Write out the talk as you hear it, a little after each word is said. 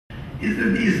is that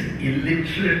these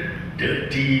illiterate,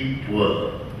 dirty,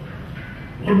 poor,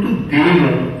 what do they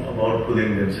know about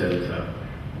pulling themselves up?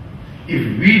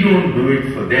 If we don't do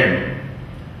it for them,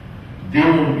 they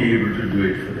won't be able to do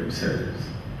it for themselves.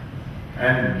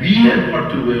 And we have got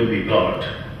to where we got,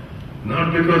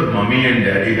 not because mommy and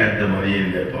daddy had the money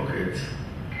in their pockets,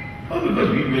 or because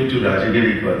we went to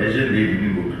Rajagiri college and they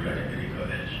didn't go to Rajagiri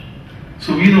college.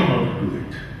 So we know how to do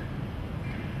it.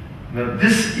 Now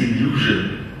this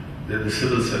illusion that the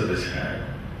civil service had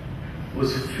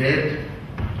was fed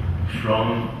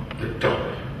from the top.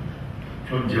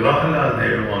 From Jawaharlal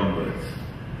Nehru onwards,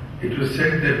 it was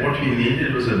said that what we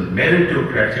needed was a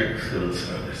meritocratic civil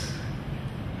service.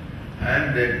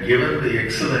 And that given the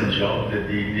excellent job that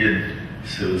the Indian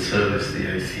civil service, the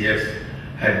ICS,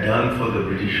 had done for the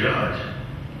British Raj,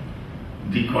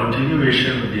 the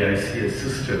continuation of the ICS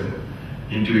system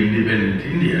into independent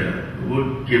India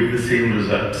would give the same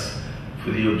results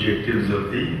for the objectives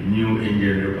of the new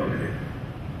Indian Republic.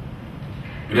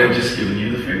 But I've just given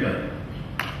you the figure.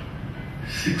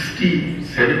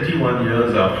 71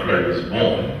 years after I was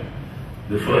born,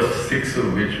 the first 6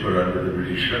 of which were under the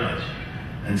British Raj,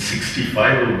 and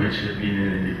 65 of which had been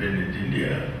in independent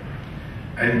India,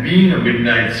 and being a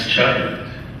midnight's child,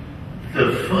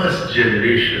 the first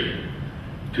generation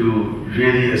to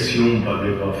really assume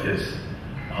public office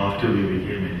after we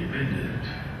became independent,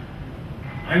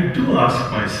 I do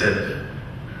ask myself,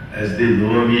 as they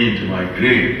lower me into my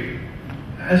grave,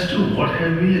 as to what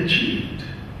have we achieved?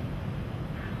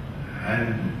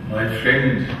 And my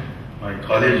friend, my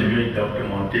college mate, Dr.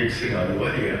 Montek Singh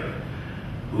Ahluwalia,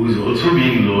 who is also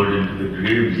being lowered into the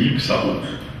grave, leaps out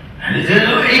and he says,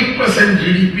 8%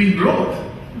 GDP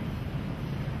growth.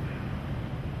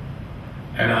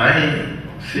 And I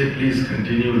say, please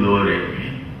continue lowering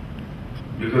me,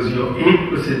 because your 8%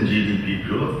 GDP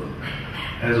growth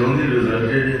has only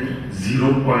resulted in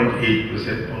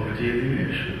 0.8% poverty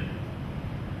alleviation.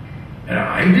 And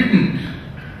I didn't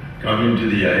come into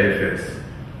the IFS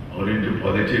or into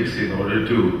politics in order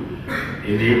to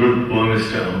enable poor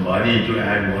Mr. Ambani to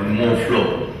add one more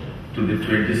floor to the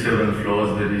 27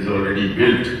 floors that he's already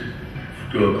built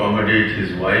to accommodate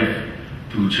his wife,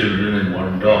 2 children and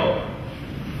 1 dog.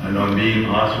 And on being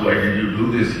asked, why did you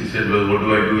do this? He said, well, what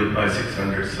do I do with my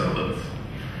 600 servants?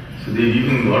 So they've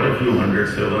even got a few hundred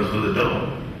servants for the dog.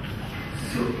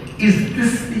 So is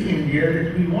this the India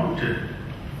that we wanted?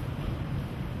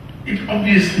 It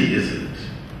obviously isn't.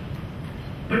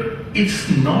 But it's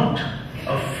not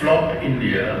a flop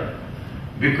India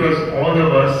because all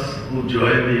of us who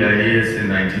joined the IAS in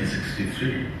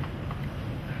 1963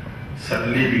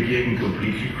 suddenly became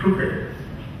completely crooked,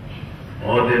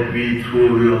 or that we threw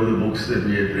away all the books that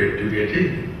we had read to get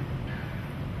in.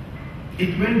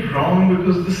 It went wrong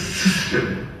because the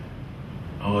system,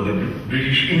 or the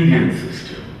British Indian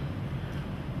system,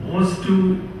 was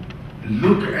to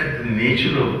look at the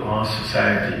nature of our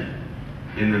society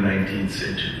in the 19th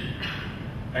century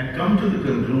and come to the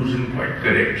conclusion quite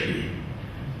correctly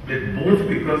that both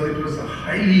because it was a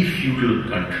highly feudal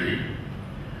country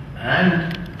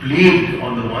and plagued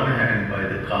on the one hand by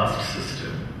the caste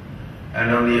system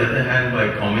and on the other hand by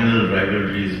communal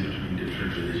rivalries between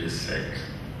different religious sects,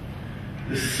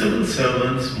 the civil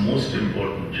servant's most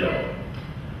important job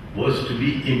was to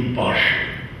be impartial,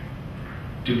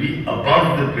 to be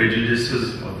above the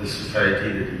prejudices of the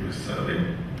society that he was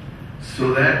serving,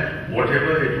 so that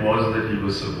whatever it was that he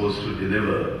was supposed to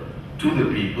deliver to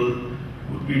the people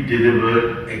would be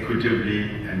delivered equitably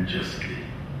and justly.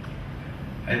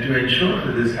 And to ensure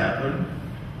that this happened,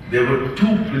 there were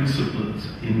 2 principles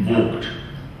invoked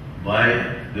by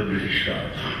the British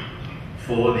Raj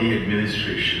for the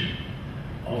administration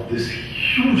of this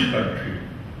huge country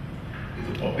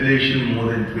with a population more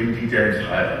than 20 times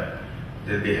higher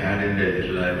than they had in their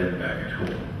little island back at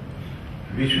home,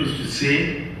 which was to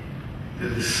say that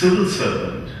the civil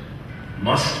servant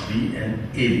must be an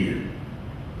alien.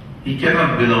 He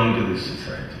cannot belong to this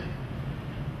society.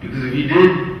 Because if he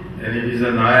did, then if he's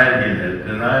a Nair, he'll help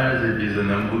the Nairs. If he's a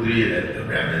Nambudri, he'll help the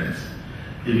Brahmins.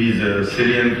 If he's a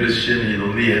Syrian Christian, he'll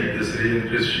only help the Syrian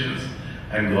Christians,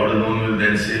 and God alone will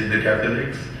then save the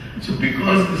Catholics. So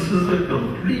because this is a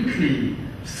completely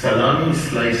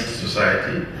salami-sliced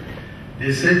society,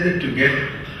 they said that to get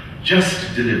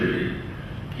just delivery,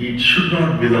 he should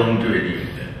not belong to any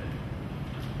of them.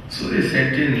 So they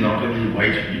sent in not only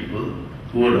white people,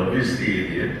 who were obviously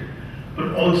alien,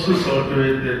 but also saw to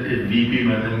it that if V.P.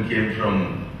 Menon came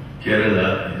from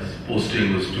Kerala, his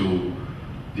posting was to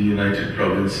the United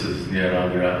Provinces near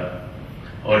Agra,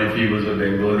 or if he was a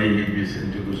Bengali, he'd be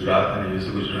sent to Gujarat, and if he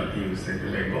was a Gujarati, he was sent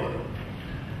to Bengal.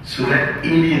 So that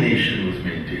alienation was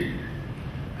maintained.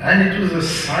 And it was a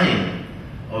sign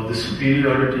of the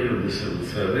superiority of the civil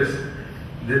service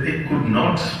that they could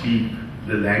not speak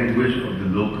the language of the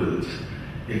locals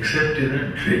except in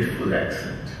a dreadful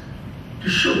accent to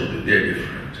show that they're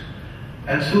different.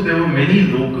 And so there were many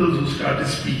locals who started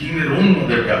speaking their own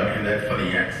mother tongue in that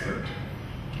funny accent.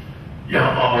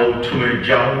 Yao, tume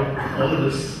jao, all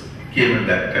this came at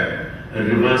that time, a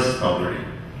reverse snobbery.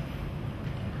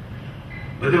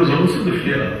 But there was also the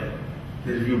fear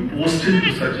that if you post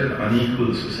into such an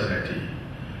unequal society,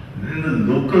 then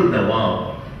the local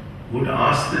Nawab would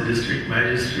ask the district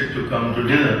magistrate to come to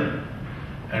dinner.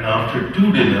 And after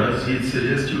 2 dinners, he'd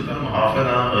suggest you come half an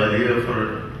hour earlier for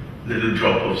a little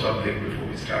drop of something before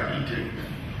we start eating.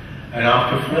 And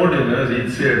after 4 dinners,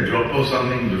 he'd say a drop of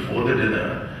something before the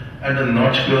dinner and a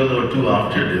notch girl or 2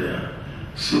 after dinner.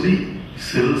 So the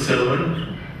civil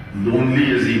servant,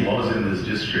 lonely as he was in this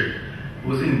district,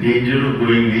 was in danger of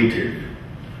going native.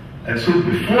 And so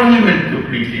before he went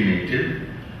completely native,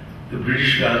 the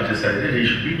British guard decided he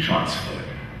should be transferred.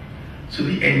 So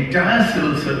the entire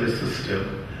civil service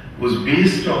system was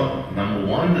based on, number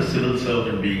 1, the civil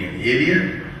servant being an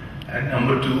alien, and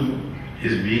number 2,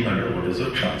 his being under orders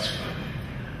of transfer.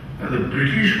 Now the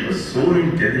British were so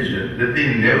intelligent that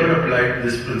they never applied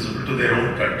this principle to their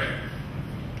own country.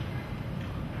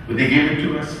 But they gave it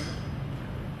to us,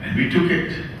 and we took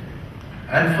it.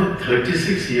 And for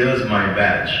 36 years my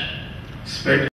batch spent